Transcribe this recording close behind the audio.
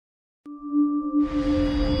Hello,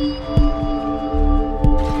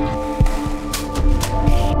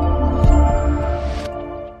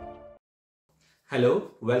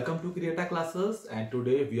 welcome to CREATA classes, and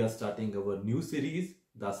today we are starting our new series,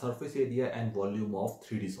 the surface area and volume of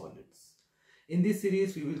 3D solids. In this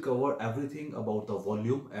series, we will cover everything about the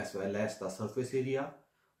volume as well as the surface area,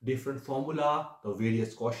 different formula, the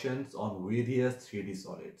various questions on various 3D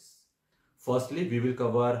solids. Firstly, we will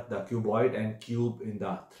cover the cuboid and cube in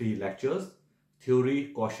the 3 lectures, theory,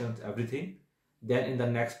 questions, everything. Then in the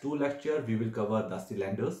next 2 lectures, we will cover the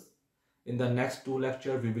cylinders. In the next 2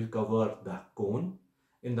 lectures, we will cover the cone.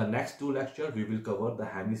 In the next 2 lectures, we will cover the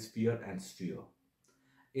hemisphere and sphere.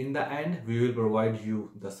 In the end, we will provide you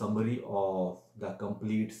the summary of the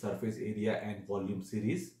complete surface area and volume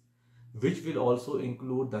series, which will also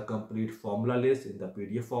include the complete formula list in the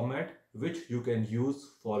PDF format, which you can use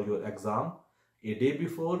for your exam a day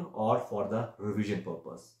before or for the revision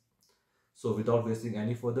purpose. So without wasting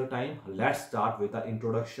any further time, let's start with the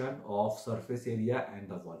introduction of surface area and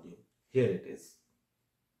the volume. Here it is.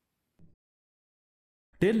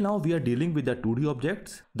 Till now we are dealing with the 2D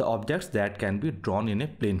objects, the objects that can be drawn in a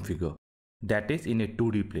plane figure, that is in a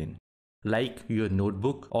 2D plane, like your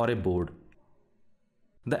notebook or a board.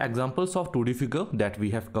 The examples of 2D figure that we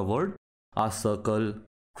have covered are circle,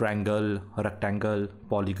 triangle, rectangle,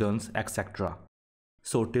 polygons, etc.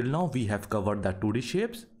 So till now we have covered the 2D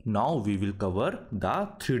shapes. Now we will cover the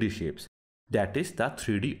 3D shapes, that is the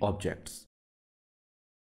 3D objects.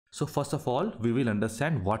 So first of all, we will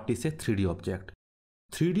understand what is a 3D object.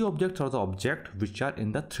 3D objects are the objects which are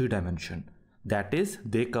in the 3 dimension. That is,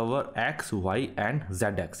 they cover X, Y and Z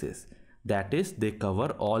axis. That is, they cover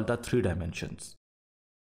all the 3 dimensions.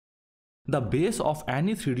 The base of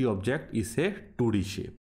any 3D object is a 2D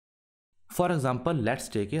shape. For example, let's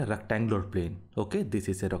take a rectangular plane. Okay, this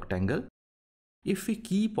is a rectangle. If we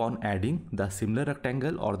keep on adding the similar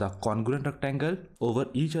rectangle or the congruent rectangle over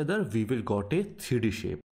each other, we will get a 3D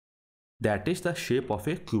shape. That is the shape of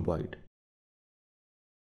a cuboid.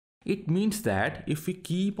 It means that if we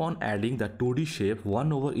keep on adding the 2D shape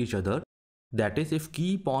one over each other, that is if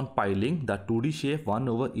keep on piling the 2D shape one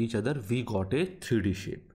over each other, we got a 3D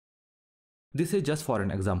shape. This is just for an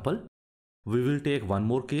example. We will take one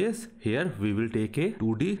more case. Here we will take a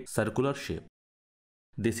 2D circular shape.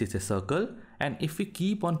 This is a circle, and if we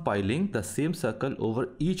keep on piling the same circle over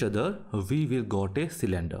each other, we will get a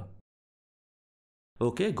cylinder.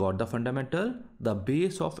 Okay, got the fundamental? The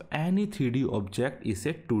base of any 3D object is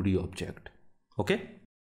a 2D object. Okay?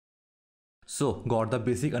 So, got the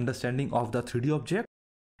basic understanding of the 3D object?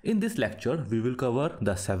 In this lecture, we will cover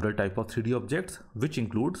the several types of 3D objects, which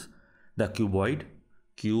includes the cuboid,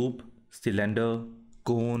 cube, cylinder,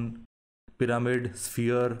 cone, pyramid,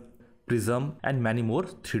 sphere, prism, and many more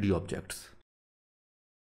 3D objects.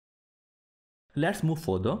 Let's move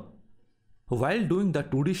further. While doing the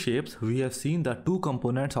 2D shapes, we have seen the 2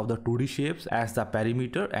 components of the 2D shapes as the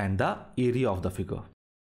perimeter and the area of the figure.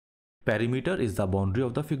 Perimeter is the boundary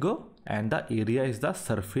of the figure and the area is the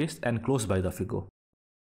surface enclosed by the figure.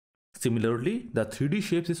 Similarly, the 3D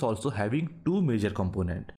shapes is also having 2 major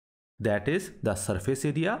components, that is the surface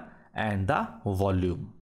area and the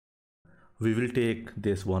volume. We will take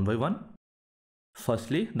this one by one.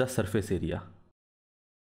 Firstly, the surface area.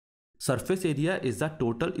 Surface area is the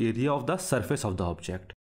total area of the surface of the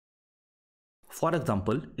object. For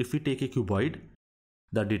example, if we take a cuboid,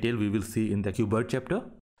 the detail we will see in the cuboid chapter.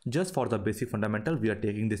 Just for the basic fundamental, we are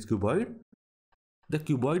taking this cuboid. The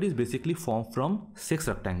cuboid is basically formed from 6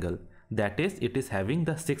 rectangles. That is, it is having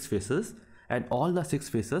the 6 faces and all the 6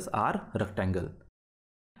 faces are rectangle.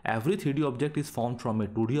 Every 3D object is formed from a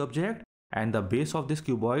 2D object and the base of this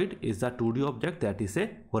cuboid is the 2D object, that is a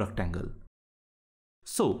rectangle.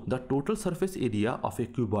 So, the total surface area of a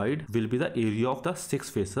cuboid will be the area of the 6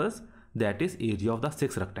 faces, that is area of the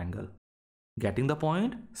 6 rectangle. Getting the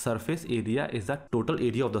point? Surface area is the total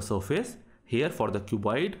area of the surface. Here for the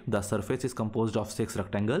cuboid, the surface is composed of 6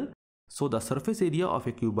 rectangles. So, the surface area of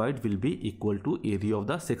a cuboid will be equal to area of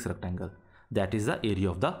the 6 rectangle. That is the area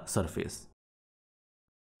of the surface.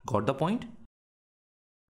 Got the point?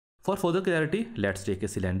 For further clarity, let's take a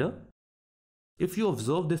cylinder. If you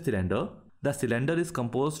observe this cylinder, the cylinder is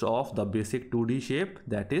composed of the basic 2D shape,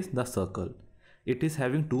 that is the circle. It is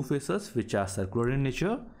having 2 faces which are circular in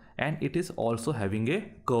nature and it is also having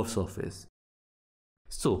a curved surface.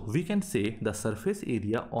 So we can say the surface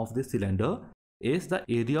area of this cylinder is the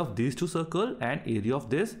area of these 2 circles and area of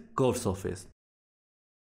this curved surface.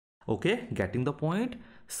 Okay, getting the point?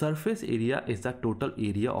 Surface area is the total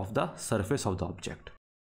area of the surface of the object.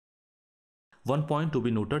 One point to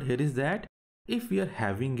be noted here is that if we are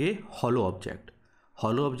having a hollow object,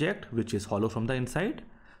 hollow object which is hollow from the inside.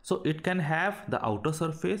 So it can have the outer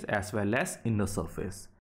surface as well as inner surface.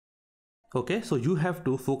 Okay, so you have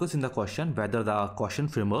to focus in the question whether the question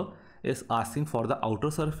framer is asking for the outer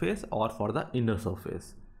surface or for the inner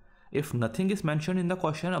surface. If nothing is mentioned in the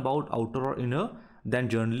question about outer or inner, then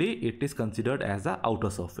generally it is considered as the outer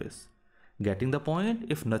surface. Getting the point?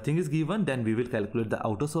 If nothing is given, then we will calculate the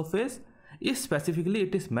outer surface. If specifically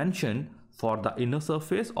it is mentioned for the inner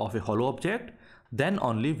surface of a hollow object, then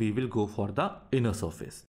only we will go for the inner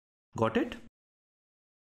surface. Got it?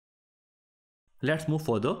 Let's move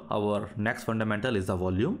further. Our next fundamental is the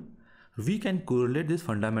volume. We can correlate this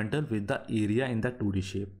fundamental with the area in the 2D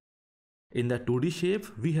shape. In the 2D shape,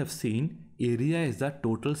 we have seen area is the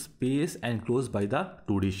total space enclosed by the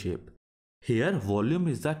 2D shape. Here, volume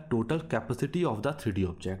is the total capacity of the 3D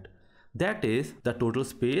object. That is the total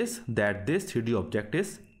space that this 3D object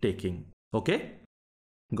is taking. Okay?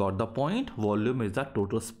 Got the point? Volume is the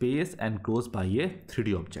total space enclosed by a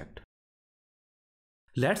 3D object.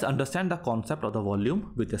 Let's understand the concept of the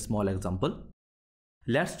volume with a small example.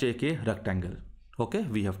 Let's take a rectangle. Okay,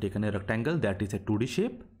 we have taken a rectangle that is a 2D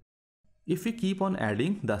shape. If we keep on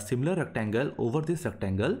adding the similar rectangle over this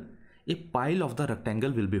rectangle, a pile of the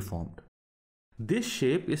rectangle will be formed. This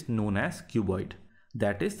shape is known as cuboid.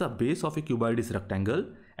 That is, the base of a cuboid is rectangle,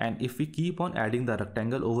 and if we keep on adding the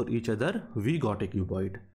rectangle over each other, we got a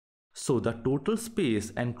cuboid. So the total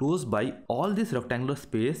space enclosed by all this rectangular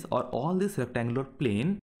space or all this rectangular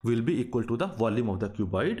plane will be equal to the volume of the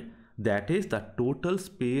cuboid. That is the total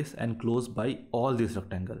space enclosed by all this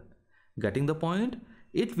rectangle. Getting the point?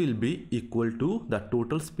 It will be equal to the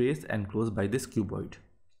total space enclosed by this cuboid.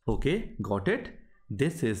 Okay, got it?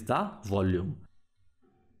 This is the volume.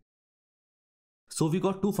 So we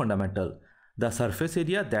got two fundamental. The surface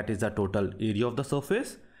area, that is the total area of the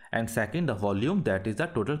surface, and second, the volume, that is the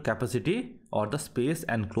total capacity or the space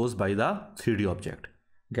enclosed by the 3D object.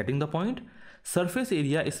 Getting the point? Surface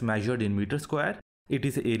area is measured in meter square. It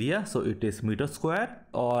is area, so it is meter square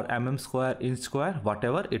or mm square, inch square,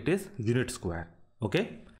 whatever, it is unit square.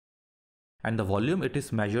 Okay? And the volume, it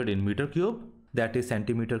is measured in meter cube, that is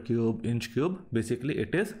centimeter cube, inch cube. Basically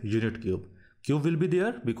it is unit cube. Cube will be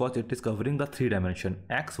there because it is covering the 3 dimension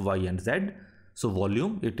x, y and z. So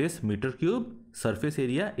volume, it is meter cube. Surface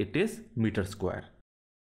area, it is meter square.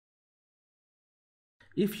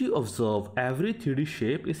 If you observe, every 3D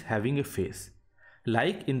shape is having a face.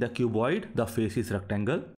 Like in the cuboid, the face is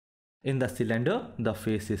rectangle. In the cylinder, the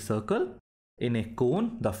face is circle. In a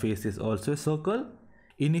cone, the face is also a circle.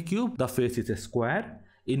 In a cube, the face is a square.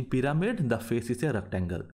 In pyramid, the face is a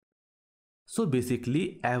rectangle. So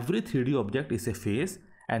basically, every 3D object is a face,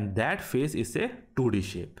 and that face is a 2D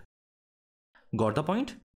shape. Got the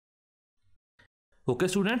point? Okay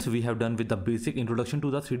students, we have done with the basic introduction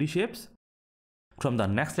to the 3D shapes. From the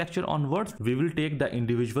next lecture onwards, we will take the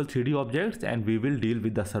individual 3D objects and we will deal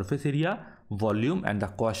with the surface area, volume and the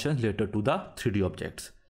questions related to the 3D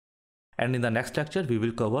objects. And in the next lecture, we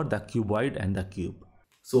will cover the cuboid and the cube.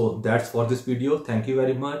 So that's for this video. Thank you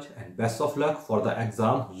very much and best of luck for the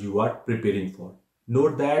exam you are preparing for.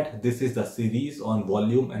 Note that this is the series on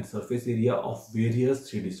volume and surface area of various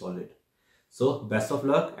 3D solid. So best of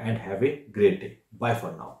luck and have a great day. Bye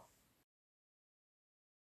for now.